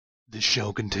This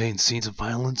show contains scenes of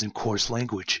violence and coarse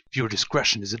language. Viewer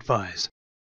discretion is advised.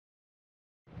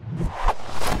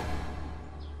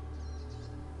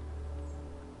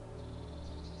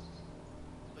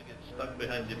 Stuck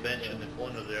behind the bench in the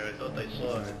corner there. I thought I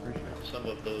saw some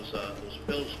of those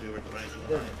pills we were trying to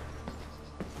find.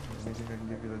 You think I can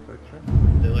give you this extra?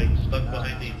 They're like stuck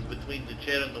behind between the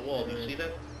chair and the wall. Do you see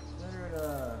that?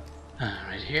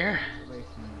 Right here.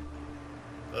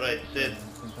 Alright, Sid.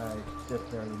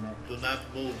 Do not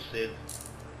move, Sid.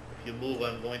 If you move,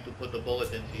 I'm going to put a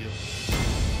bullet into you.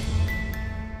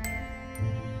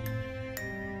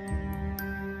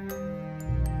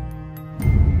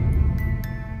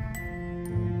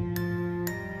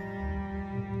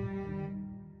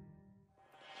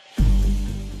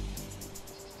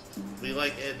 We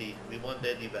like Eddie. We want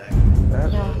Eddie back.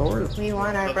 That's of course. We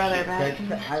want our brother back.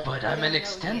 But I'm an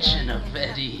extension of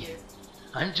Eddie.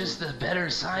 I'm just the better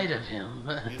side of him.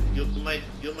 You might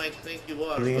think you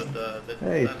are, but that's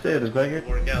hey, not Sid, is that going to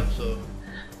work out. So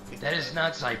that is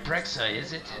not Zyprexa,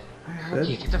 is it? Sid?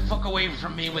 You get the fuck away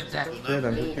from me with that. Sid,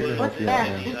 I'm just here to help you out,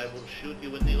 man. I will shoot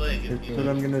you in the leg. Here's what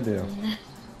I'm gonna do.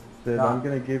 Sid, I'm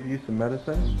gonna give you some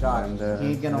medicine. God, and,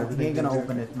 he ain't gonna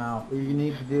open his mouth. What you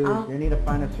need to do is you need to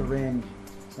find a syringe,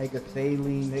 make a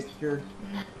saline mixture,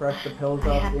 press the pills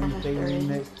up in the saline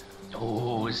mix.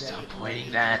 Oh, stop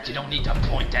pointing that. You don't need to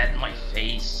point that in my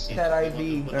face. That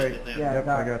IV. Alright, Yeah, yep,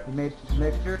 I got you made some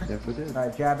mixture? Yes, I did.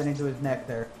 Alright, jab it into his neck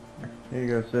there. Here you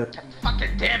go, Sid.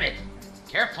 Fucking damn it.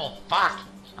 Careful, fuck.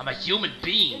 I'm a human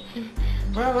being.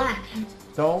 Relax.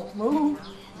 Don't move.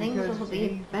 Things because will be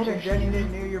he's better injected soon.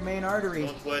 it near your main artery.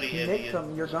 Don't worry, He Eddie. nicks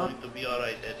something, you're It's gone. going to be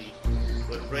alright, Eddie.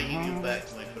 We're bringing you back,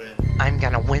 my friend. I'm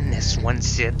gonna win this one,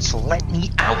 Sid, so let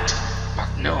me out!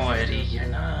 Fuck no, Eddie, you're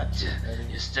not.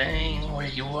 You're staying where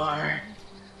you are.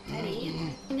 Eddie.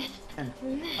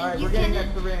 Alright, You we're getting can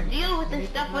that syringe. deal with this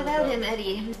stuff without him,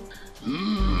 Eddie.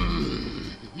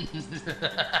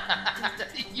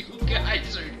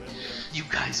 You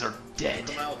guys are dead.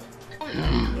 Come out.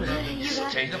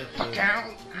 Stay the fuck out.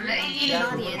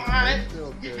 Audience.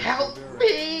 Help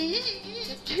me,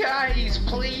 guys,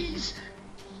 please.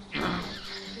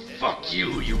 Fuck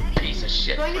you, you piece of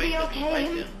shit. It's going to be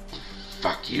okay.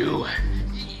 Fuck you.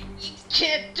 You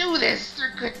can't do this.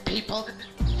 They're good people.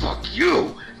 Fuck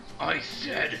you. I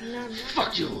said,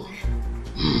 fuck you.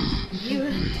 You.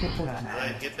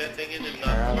 Alright, get that thing in and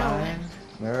Caroline.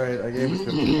 Alright, I gave it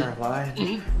to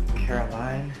Caroline.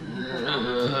 Caroline.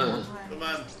 come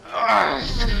on.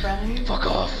 Fuck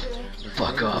off.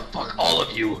 Fuck off. Fuck all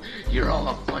of you. You're all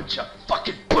a bunch of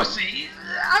fucking pussies.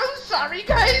 I'm sorry,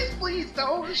 guys. Please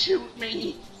don't shoot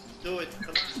me. Do it.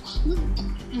 Come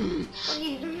Please,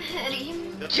 Eddie.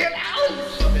 on. Get out.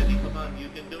 Eddie, come on. You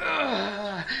can do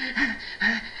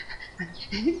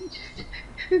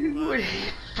it. Wait,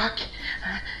 fuck.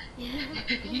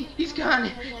 He's gone.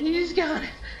 He's gone.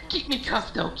 Keep me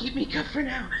cuffed, though. Keep me cuffed for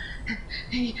now.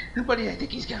 Hey, buddy, I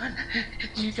think he's gone.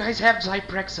 Do you guys have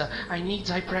Zyprexa? I need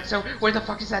Zyprexa. Where the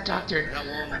fuck is that doctor? How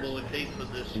long will it take for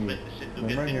this medicine to I'm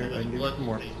get right here. into I his can give you some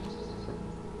more. bloodstream?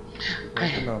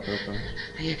 Break your mouth open.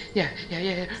 Yeah.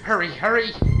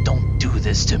 Hurry. Don't do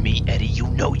this to me, Eddie. You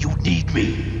know you need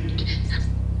me.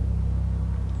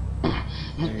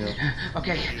 There you go.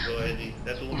 Okay. Here you go, Eddie.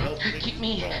 That will help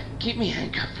me. Keep me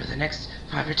handcuffed for the next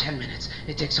 5 or 10 minutes.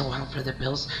 It takes a while for the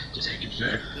pills to take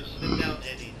effect. Just sit down,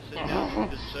 Eddie. Sit down. You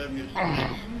can serve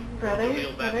yourself.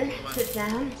 Brother, sit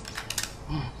down.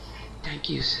 Thank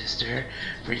you, sister,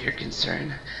 for your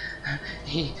concern.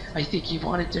 I think he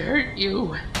wanted to hurt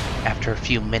you. After a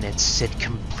few minutes, Sid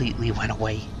completely went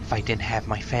away. If I didn't have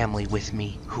my family with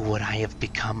me, who would I have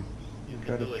become? You He's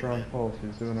can got do a it, strong man. pulse.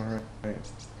 He's doing alright.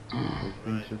 These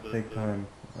things just take time.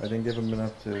 I didn't give him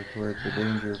enough to where it's a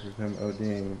danger of him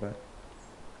ODing, but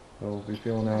he'll be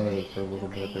feeling out of it for a little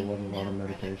bit. There wasn't a lot of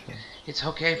medication. It's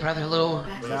okay, Brother Lou.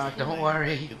 Don't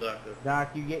worry. Thank you, doctor.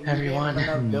 Doc, you get Everyone.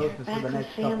 enough doses for Back the with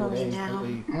next couple of family days now. at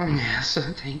least. Yes,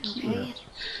 thank you. Okay.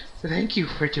 Thank you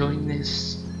for doing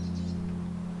this.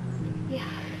 Yeah,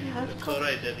 of It's course.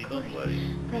 alright, Eddie. Don't worry.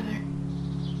 Brother.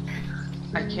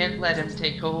 I can't let him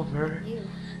take over. You.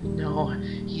 No,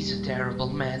 he's a terrible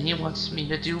man. He wants me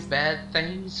to do bad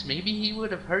things. Maybe he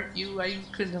would have hurt you. I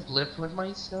couldn't have lived with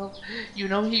myself. You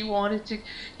know, he wanted to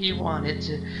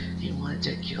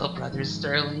kill Brother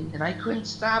Sterling, and I couldn't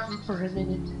stop him for a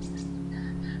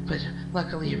minute. But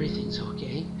luckily everything's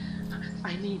okay.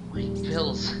 I need my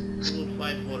pills. We'll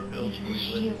find more pills for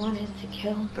you. You wanted to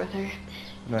kill, brother.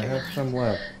 And I have some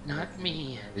left. Not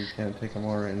me. You can't take them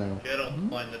all right now. Carol,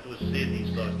 find that was Sid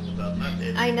he's talking about, not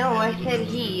Eddie. I know, I Eddie said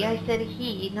was he. I said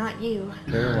he, not you.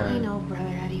 Caroline. I know,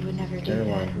 brother Eddie would never do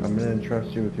Caroline, that. I'm gonna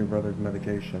entrust you with your brother's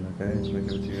medication, okay? So we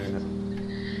give it to you right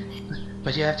now.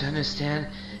 But you have to understand,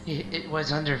 it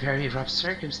was under very rough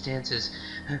circumstances.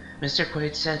 Mr.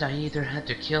 Quaid said I either had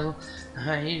to kill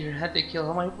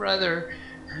my brother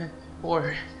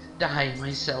or die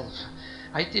myself.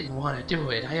 I didn't want to do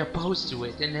it. I opposed to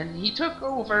it, and then he took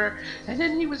over, and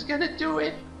then he was gonna do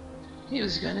it. He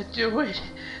was gonna do it.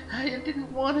 I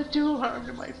didn't want to do harm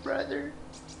to my brother.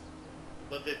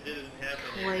 But it didn't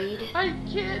happen. Wade. I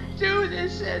can't do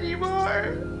this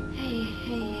anymore.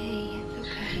 Hey, it's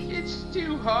okay. It's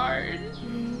too hard.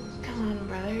 Come on,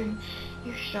 brother.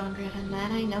 You're stronger than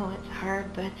that. I know it's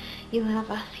hard, but you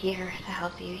have us here to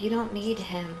help you. You don't need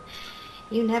him.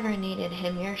 You never needed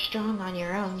him. You're strong on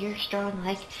your own. You're strong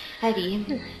like Eddie.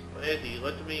 Eddie,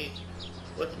 let me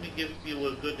give you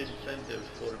a good incentive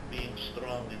for being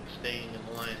strong and staying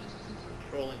in line and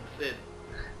controlling Sid.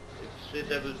 If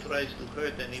Sid ever tries to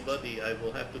hurt anybody, I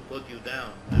will have to put you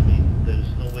down. I mean, there's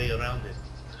no way around it.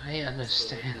 I So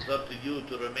understand. it's up to you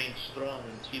to remain strong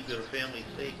and keep your family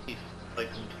safe by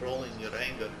controlling your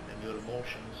anger and your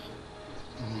emotions.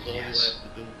 That's all Yes. you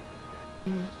have to do.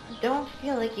 Don't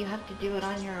feel like you have to do it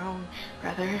on your own,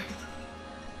 brother.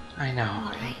 I know.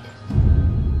 All right.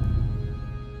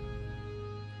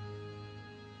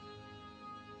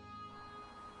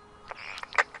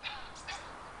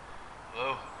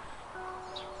 Hello?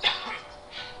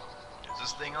 Is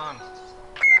this thing on?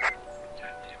 God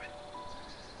damn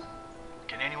it.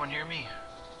 Can anyone hear me?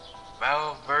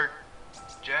 Val, Bert,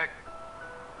 Jack?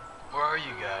 Where are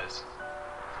you guys?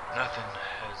 Nothing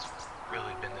has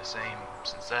really been the same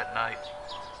since that night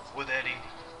with Eddie.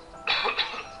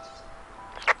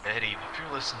 Eddie, if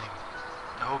you're listening,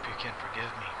 I hope you can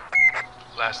forgive me.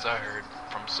 Last I heard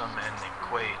from some man named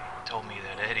Quaid, told me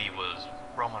that Eddie was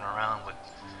roaming around with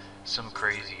some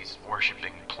crazies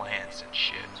worshipping plants and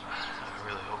shit. I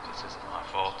really hope this isn't my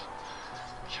fault.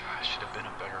 I should have been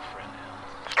a better friend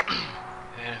to him.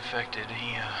 It infected,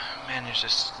 he managed to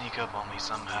sneak up on me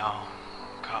somehow,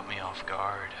 caught me off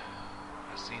guard.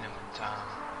 I seen him in time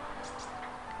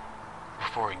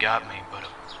before he got me, but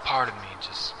a part of me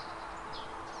just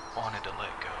wanted to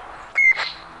let go.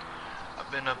 I've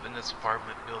been up in this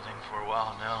apartment building for a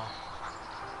while now,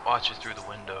 watching through the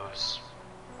windows.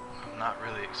 I'm not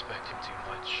really expecting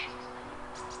too much.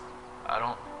 I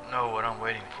don't know what I'm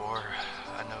waiting for.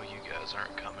 I know you guys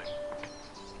aren't coming.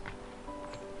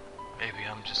 Maybe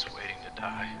I'm just waiting to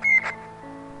die.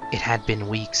 It had been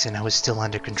weeks and I was still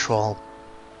under control,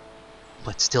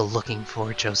 but still looking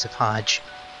for Joseph Hodge.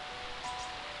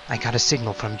 I got a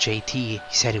signal from JT. He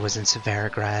said he was in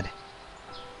Severograd.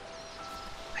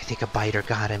 I think a biter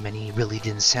got him and he really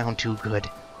didn't sound too good.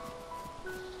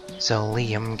 So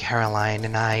Liam, Caroline,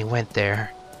 and I went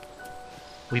there.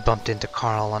 We bumped into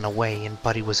Carl on the way and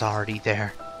Buddy was already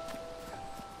there.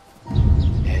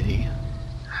 Eddie,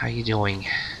 How you doing?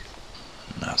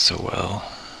 not so well.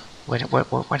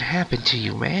 What happened to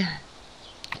you, man?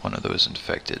 One of those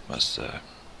infected must have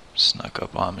snuck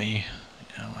up on me.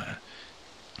 You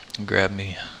know, grabbed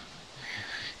me,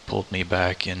 pulled me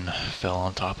back and fell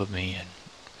on top of me and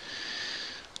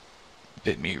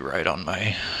bit me right on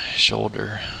my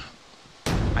shoulder.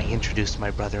 I introduced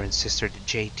my brother and sister to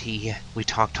JT. We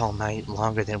talked all night,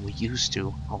 longer than we used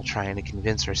to, all trying to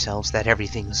convince ourselves that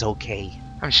everything's okay.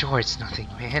 I'm sure it's nothing,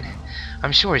 man.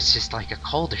 I'm sure it's just like a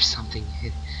cold or something.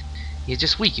 You're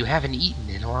just weak. You haven't eaten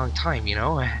in a long time, you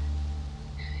know?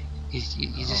 You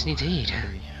just need to eat.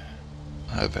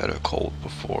 I've had a cold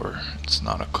before. It's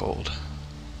not a cold.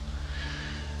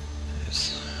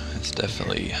 It's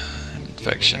definitely an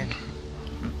infection.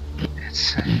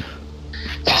 It's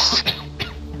just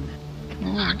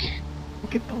fuck. You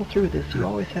can pull through this. You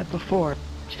always have before.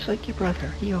 Just like your brother.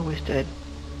 He always did.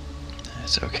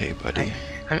 It's okay, buddy.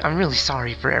 I'm really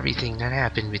sorry for everything that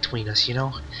happened between us, you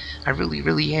know? I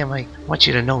really am. I want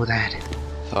you to know that.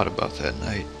 Thought about that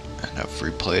night, and I've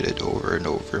replayed it over and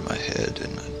over in my head,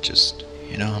 and I just,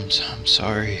 you know, I'm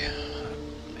sorry,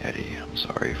 Eddie. I'm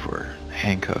sorry for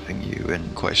handcuffing you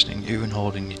and questioning you and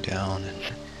holding you down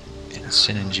and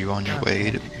sending you on your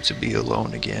way to be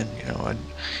alone again. You know,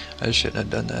 I shouldn't have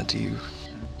done that to you.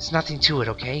 There's nothing to it,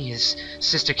 okay? His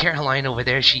sister Caroline over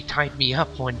there, she tied me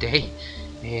up one day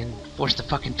and forced a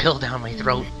fucking pill down my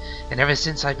throat. And ever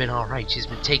since I've been alright, she's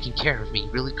been taking care of me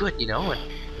really good, you know?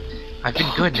 And I've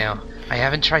been good now. I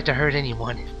haven't tried to hurt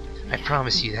anyone. I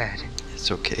promise you that. It's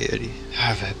okay, Eddie.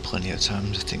 I've had plenty of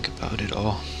time to think about it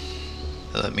all.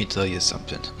 Let me tell you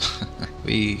something.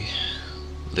 We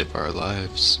live our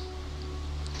lives,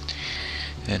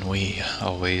 and we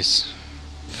always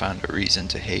find a reason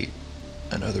to hate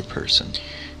another person,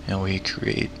 and we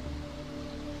create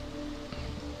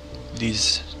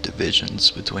these divisions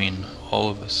between all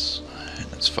of us, and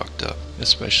it's fucked up,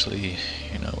 especially,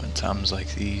 you know, in times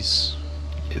like these.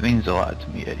 It means a lot to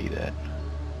me, Eddie, that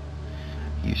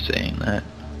you saying that.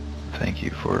 Thank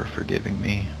you for forgiving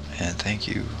me, and thank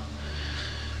you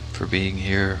for being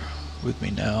here with me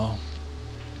now,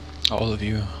 all of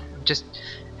you. I'm just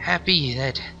happy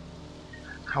that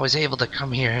I was able to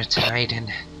come here tonight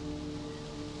and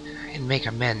make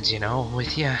amends, you know,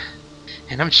 with you.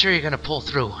 And I'm sure you're gonna pull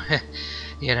through.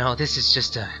 You know, this is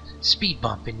just a speed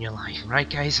bump in your life, right,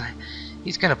 guys?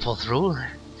 He's gonna pull through.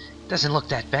 Doesn't look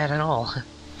that bad at all.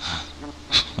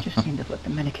 Just need to let the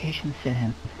medication sit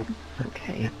in. It's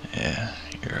okay. Yeah,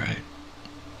 you're right.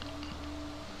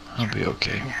 I'll be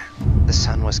okay. The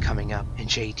sun was coming up, and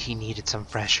JT needed some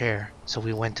fresh air, so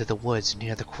we went to the woods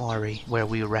near the quarry, where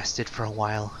we rested for a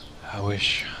while. I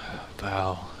wish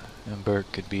Val and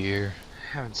Burke could be here.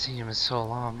 Haven't seen him in so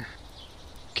long.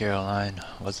 Caroline,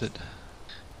 was it?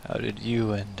 How did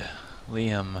you and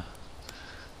Liam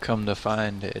come to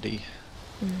find Eddie?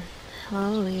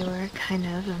 Well, we were kind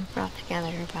of brought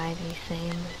together by the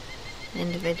same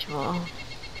individual.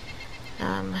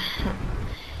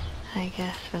 I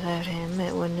guess without him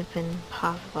it wouldn't have been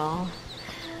possible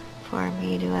for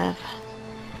me to have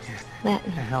met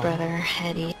brother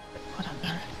Eddy. What on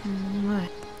earth?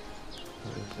 What?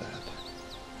 What is that?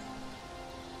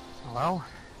 Hello?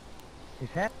 Is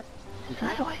that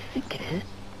who I think it is?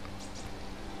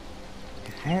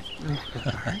 Mr.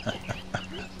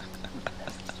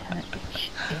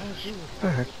 Burke?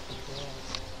 Burke.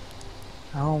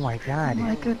 Oh my God. Oh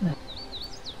my goodness.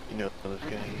 you know this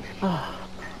guy. Oh,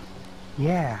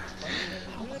 Yeah.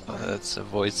 That's a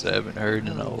voice I haven't heard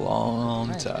in a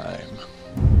long time.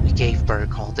 We gave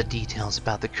Burke all the details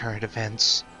about the current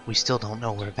events. We still don't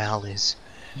know where Val is.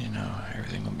 You know,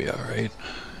 everything will be alright.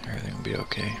 Everything will be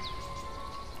okay.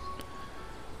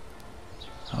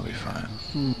 I'll be fine.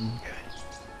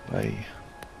 Bye.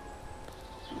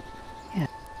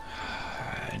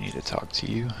 I need to talk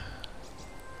to you.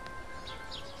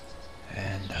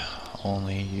 And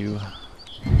only you.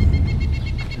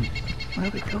 where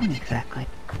are we going exactly?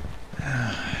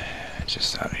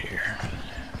 Just out of here.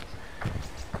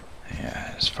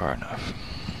 Yeah, it's far enough.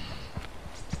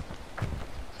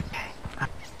 Okay.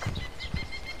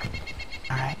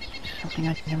 Alright, something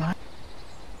on your mind?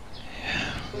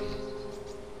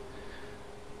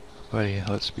 Buddy,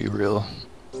 let's be real.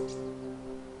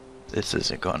 This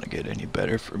isn't gonna get any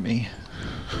better for me.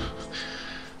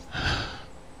 I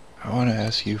want to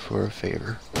ask you for a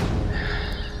favor.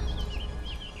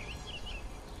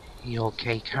 You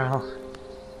okay, Carl?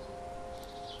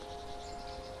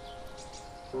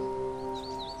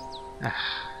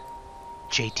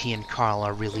 JT and Carl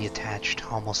are really attached,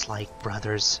 almost like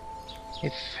brothers.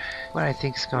 If what I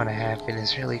think's gonna happen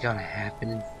is really gonna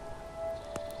happen,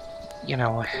 you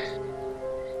know,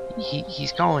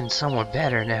 he's going somewhere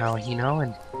better now, you know,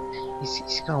 and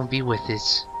he's gonna be with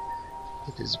his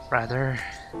brother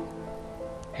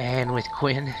and with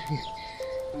Quinn.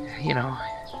 You know,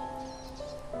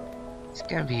 it's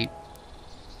gonna be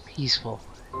peaceful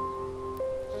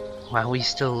while we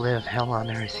still live hell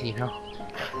on earth, you know.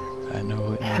 I know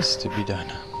what needs to be done.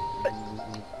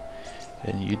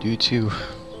 And you do too.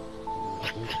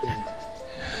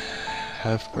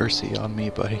 Have mercy on me,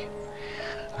 buddy.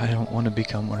 I don't want to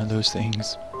become one of those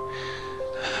things.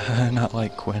 Not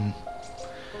like Quinn.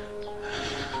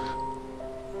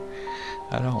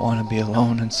 I don't want to be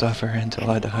alone and suffer until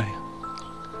I die.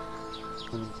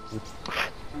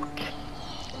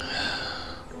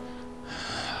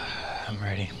 I'm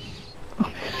ready.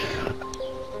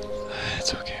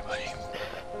 It's okay, buddy.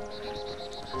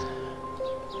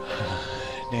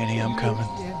 Danny, I'm coming.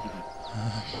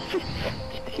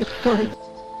 Sorry.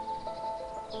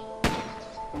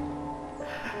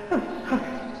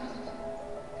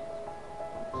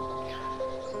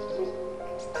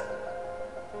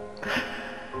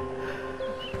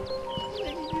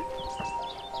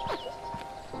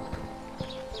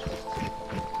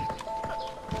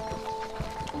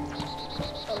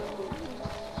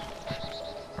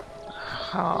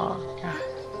 Oh, God.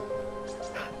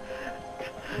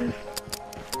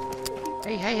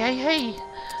 Hey, hey, hey, hey!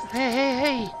 Hey, hey,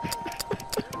 hey!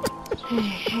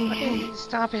 Hey,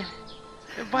 stop it.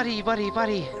 Buddy.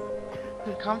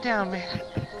 Calm down, man.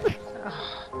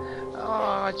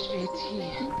 Oh, JT.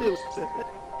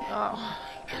 Oh.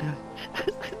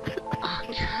 Oh,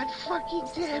 God fucking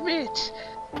damn it!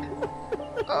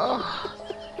 Oh,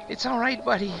 it's alright,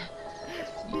 buddy.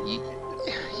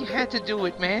 You had to do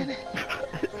it, man.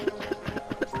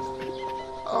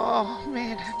 Oh,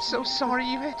 man, I'm so sorry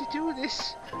you had to do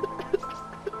this.